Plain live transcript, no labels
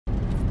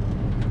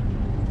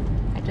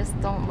just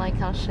don't like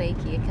how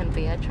shaky it can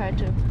be. I tried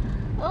to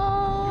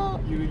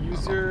you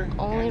use your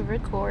only hand.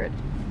 record.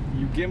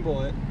 You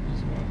gimbal it.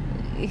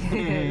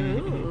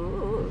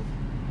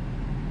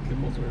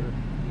 Gimbals are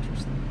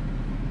interesting.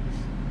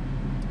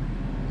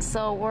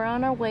 So we're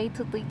on our way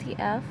to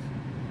DTF.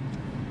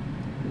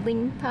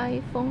 Ling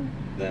Tai Fung.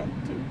 Down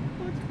to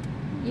what?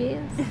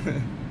 Yes.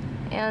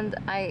 And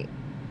I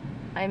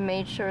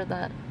made sure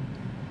that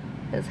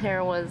his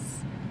hair was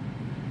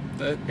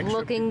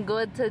looking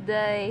good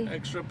today.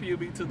 Extra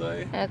puby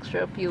today.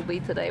 Extra puby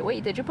today.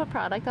 Wait, did you put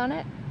product on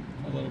it?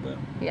 A little bit.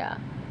 Yeah.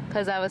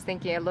 Because I was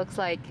thinking it looks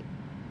like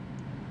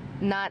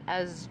not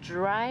as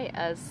dry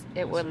as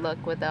it would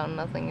look without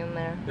nothing in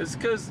there. It's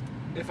because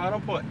if I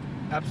don't put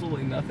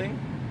absolutely nothing,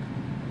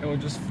 it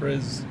would just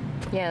frizz.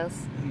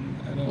 Yes.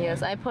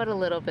 Yes, I put a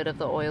little bit of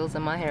the oils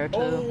in my hair too.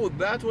 Oh,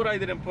 that's what I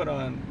didn't put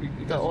on.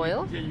 The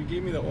oil? Yeah, you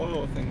gave me the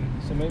oil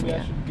thing. So maybe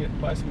I should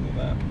buy some of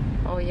that.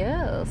 Oh,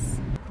 yes.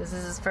 This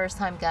is his first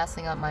time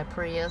gassing up my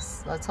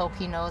Prius. Let's hope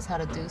he knows how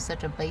to do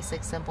such a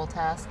basic, simple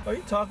task. Are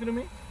you talking to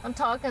me? I'm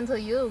talking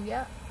to you,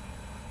 yeah.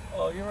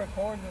 Oh, you're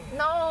recording.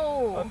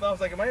 No! I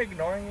was like, am I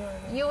ignoring you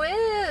right now? You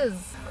is!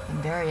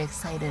 I'm very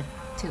excited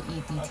to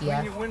eat I'll clean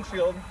DTF. your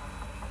windshield.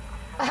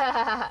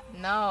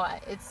 No,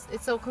 it's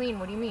so clean.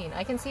 What do you mean?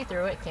 I can see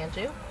through it, can't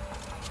you?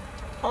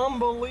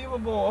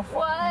 Unbelievable.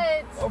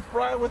 What? A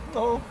fry with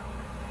the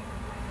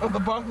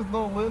box with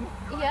no lid?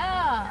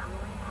 Yeah.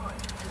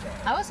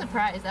 I was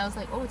surprised. I was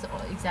like, oh, it's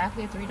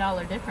exactly a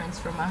 $3 difference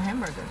for my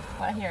hamburger.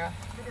 What, here?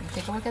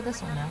 Take a look at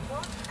this one now.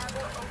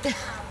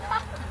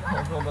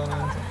 Hold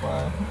on, it's a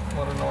fry.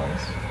 What a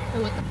noise.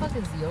 Wait, what the fuck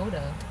is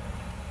Yoda?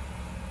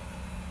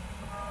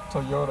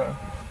 Toyota.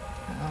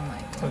 Oh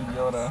my god.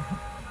 Toyota.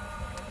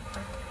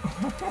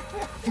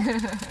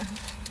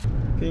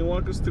 Can you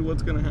walk us through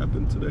what's gonna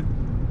happen today?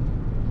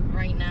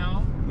 Right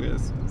now?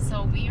 Yes.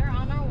 So we are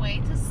on our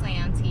way to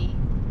Santee,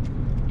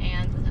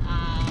 and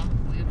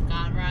we've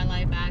got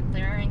Riley back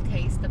there in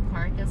case the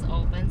park is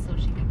open so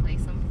she can play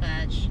some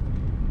fetch.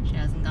 She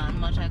hasn't gotten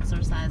much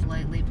exercise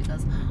lately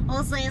because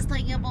Jose is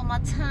taking up all my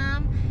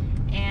time,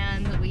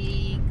 and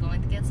we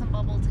going to get some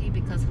bubble tea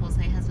because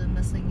Jose has been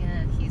missing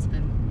it. He's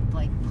been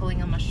like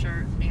pulling on my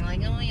shirt, being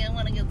like, oh yeah, I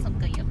want to get some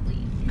kaya,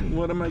 please.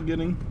 What am I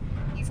getting?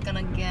 He's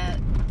gonna get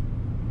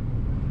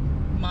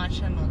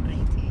matcha milk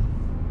green tea.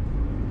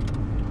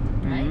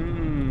 Right?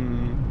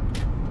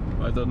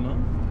 I don't know.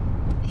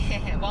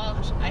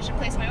 Well, I should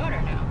place my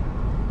order now.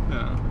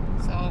 Yeah.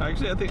 So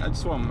actually, I think I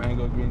just want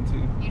mango green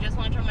tea. You just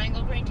want your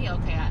mango green tea?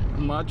 Okay.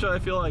 Matcha, I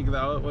feel like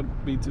that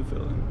would be too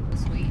filling.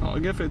 Sweet. I'll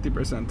get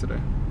 50%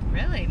 today.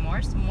 Really?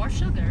 More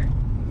sugar?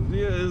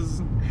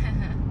 Yes.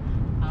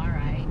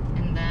 Alright.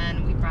 And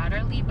then we brought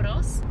our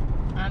libros.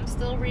 I'm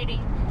still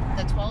reading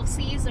The 12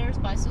 Caesars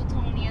by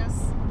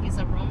Suetonius. He's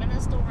a Roman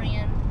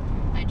historian.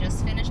 I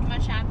just finished my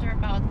chapter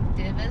about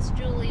Divus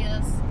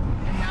Julius,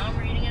 and now I'm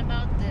reading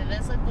about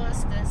Divus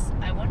Augustus.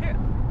 I wonder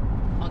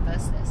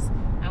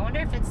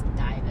if it's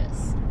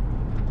Divus.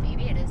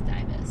 Maybe it is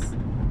Divus.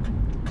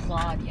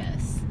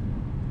 Claudius.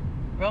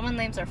 Roman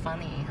names are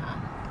funny, huh?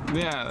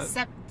 Yeah.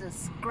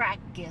 Septus,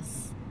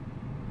 Gracchus,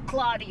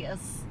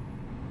 Claudius,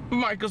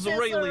 Marcus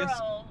Aurelius.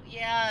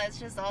 Yeah, it's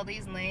just all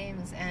these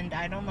names, and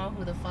I don't know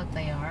who the fuck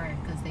they are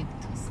because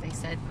they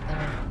said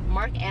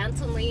Mark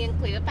Antony and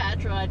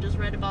Cleopatra. I just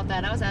read about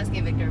that. I was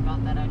asking Victor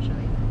about that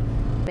actually.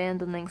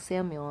 Abandoning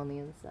Samuel on the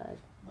inside.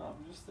 No,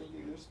 I'm just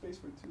thinking there's space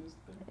for two.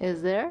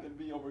 Is there? It'd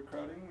be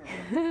overcrowding.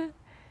 Or...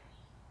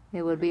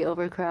 It would be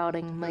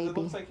overcrowding, maybe. It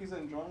looks like he's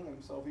enjoying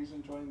himself. He's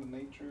enjoying the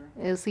nature.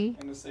 Is he?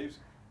 In a safe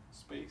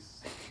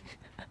space.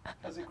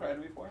 Has he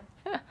cried before?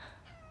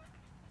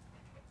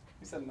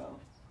 He said no.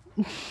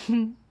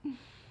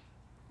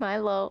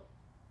 Milo.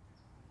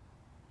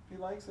 He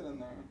likes it in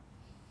there.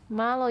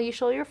 Milo, you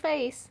show your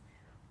face.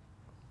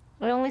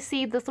 I only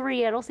see the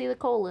 3. I don't see the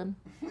colon.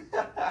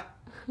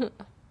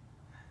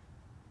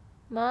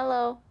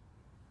 Milo.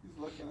 He's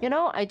looking at You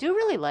know, I do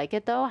really like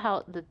it though,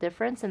 how the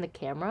difference in the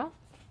camera.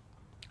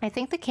 I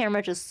think the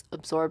camera just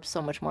absorbs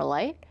so much more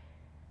light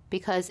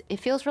because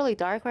it feels really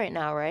dark right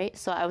now, right?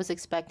 So I was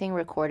expecting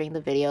recording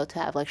the video to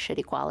have like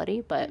shitty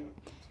quality, but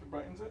it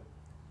brightens it?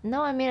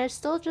 No, I mean it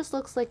still just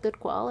looks like good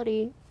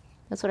quality.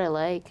 That's what I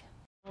like.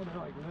 Oh, they're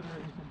like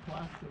literally some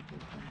plastic or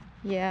something.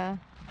 Yeah.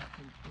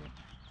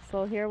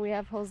 So here we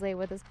have Jose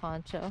with his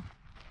poncho.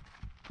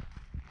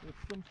 With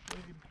some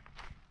shade.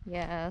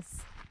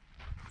 Yes.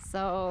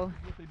 So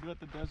What they do at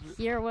the desert.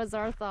 here was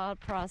our thought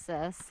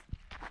process.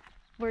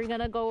 We're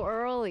gonna go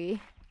early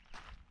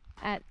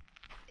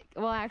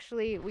well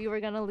actually we were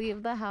gonna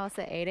leave the house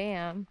at 8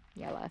 a.m.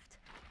 Yeah, left.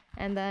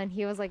 And then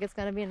he was like, it's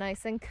gonna be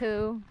nice and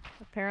cool.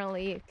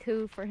 Apparently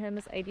cool for him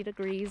is 80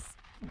 degrees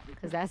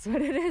because that's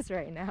what it is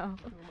right now.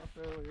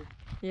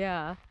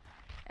 Yeah.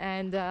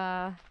 And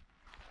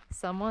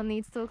someone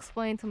needs to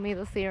explain to me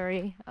the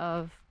theory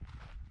of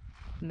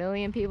a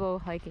million people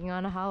hiking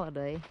on a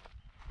holiday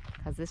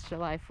because it's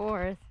July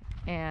 4th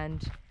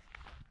and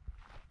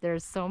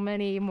there's so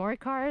many more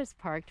cars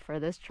parked for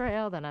this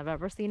trail than I've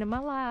ever seen in my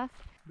life.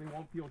 They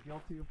won't feel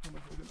guilty of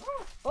someone holding.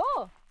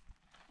 Oh!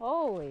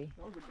 Holy.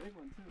 That was a big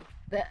one too.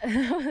 That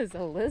was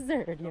a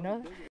lizard, you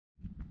know?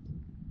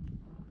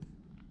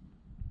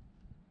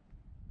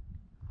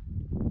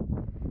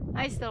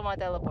 I still want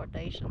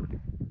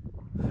teleportation.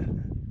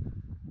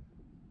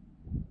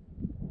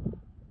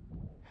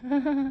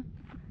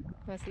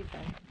 Let's see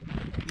then.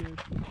 You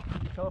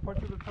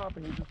teleport to the top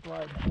and you just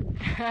glide.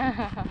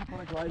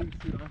 Want a gliding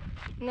suit on?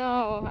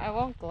 No, I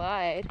won't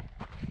glide.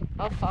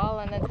 I'll fall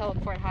and then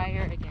teleport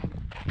higher again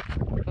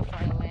before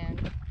I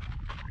land.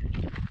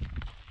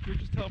 You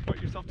just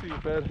teleport yourself to your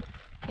bed.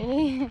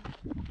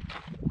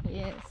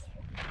 Yes.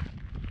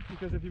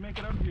 Because if you make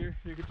it up here,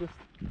 you could just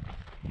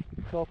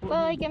teleport. But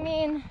like, I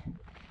mean,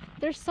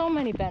 there's so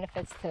many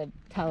benefits to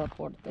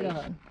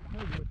teleportation.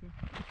 Yeah.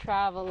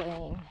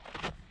 Traveling.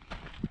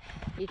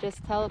 You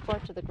just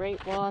teleport to the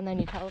Great Wall and then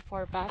you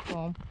teleport back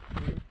home.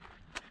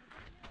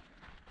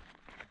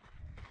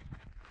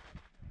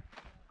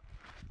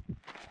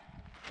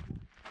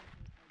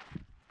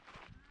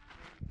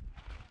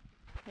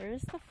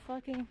 Where's the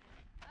fucking...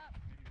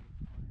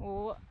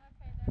 What?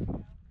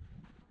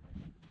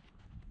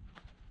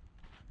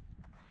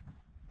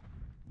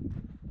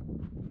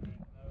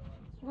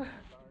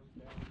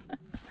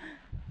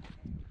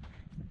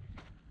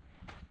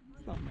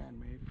 It's not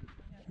man-made.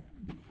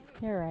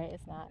 You're right,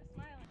 it's not.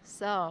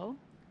 So,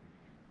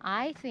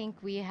 I think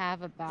we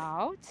have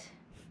about...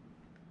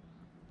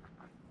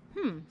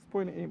 It's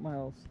 0.8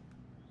 miles.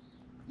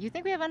 You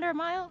think we have under a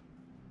mile?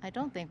 I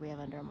don't think we have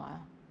under a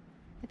mile.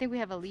 I think we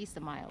have at least a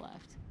mile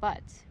left.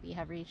 But we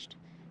have reached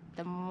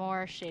the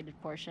more shaded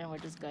portion,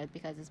 which is good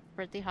because it's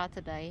pretty hot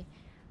today.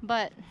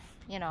 But,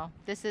 you know,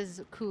 this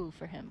is cool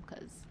for him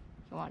because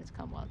he wanted to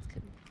come while it's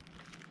cool.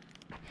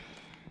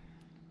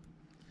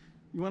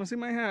 You want to see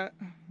my hat?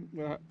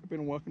 Well, I've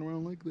been walking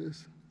around like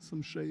this,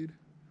 some shade,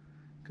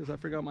 because I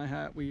forgot my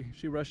hat.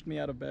 She rushed me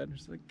out of bed.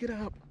 She's like, "Get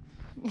up!"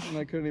 And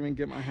I couldn't even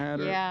get my hat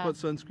or put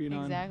sunscreen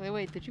on. Exactly.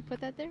 Wait, did you put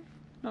that there?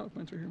 No,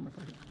 mine's right here in my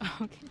pocket.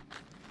 Okay.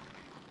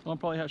 Well,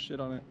 probably has shit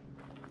on it.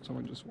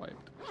 Someone just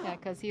wiped. Yeah,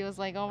 because he was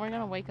like, "Oh, we're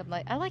gonna wake up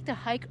late." I like to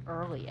hike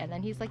early, and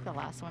then he's like the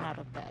last one out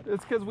of bed.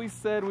 It's because we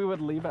said we would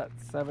leave at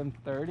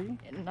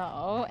 7:30.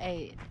 No,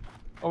 8.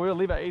 Oh, we would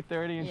leave at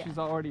 8:30, and Yeah. she's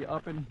already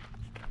up and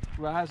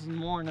rising in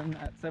the morning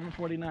at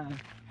 7:49.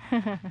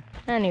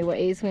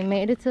 Anyways, we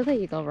made it to the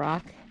Eagle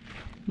Rock.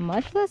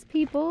 Much less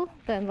people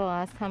than the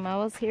last time I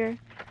was here.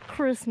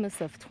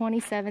 Christmas of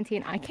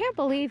 2017. I can't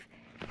believe...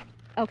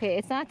 Okay,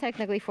 it's not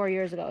technically 4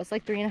 years ago. It's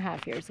like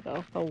 3.5 years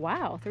ago. But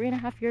wow,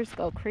 3.5 years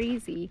ago.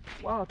 Crazy.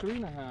 Wow,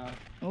 3.5.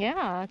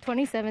 Yeah,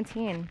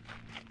 2017.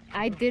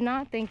 I did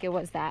not think it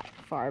was that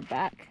far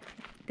back.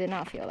 Did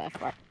not feel that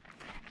far.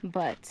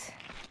 But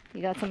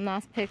we got some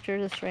nice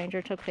pictures. A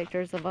stranger took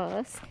pictures of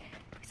us.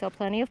 We saw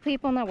plenty of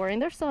people not wearing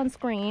their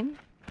sunscreen.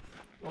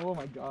 Oh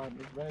my God,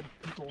 there's red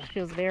people. She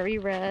was very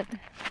red.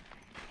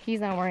 He's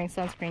not wearing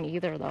sunscreen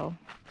either, though.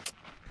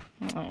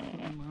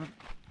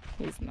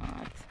 He's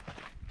not.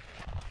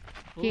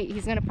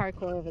 He's gonna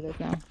parkour over this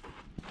now.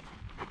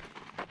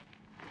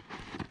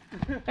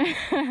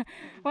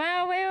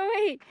 Wow,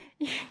 wait.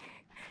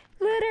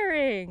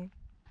 Littering.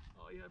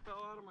 Oh yeah, it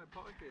fell out of my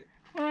pocket.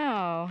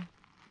 Wow.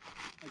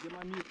 I get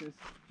my mucus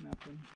napkin.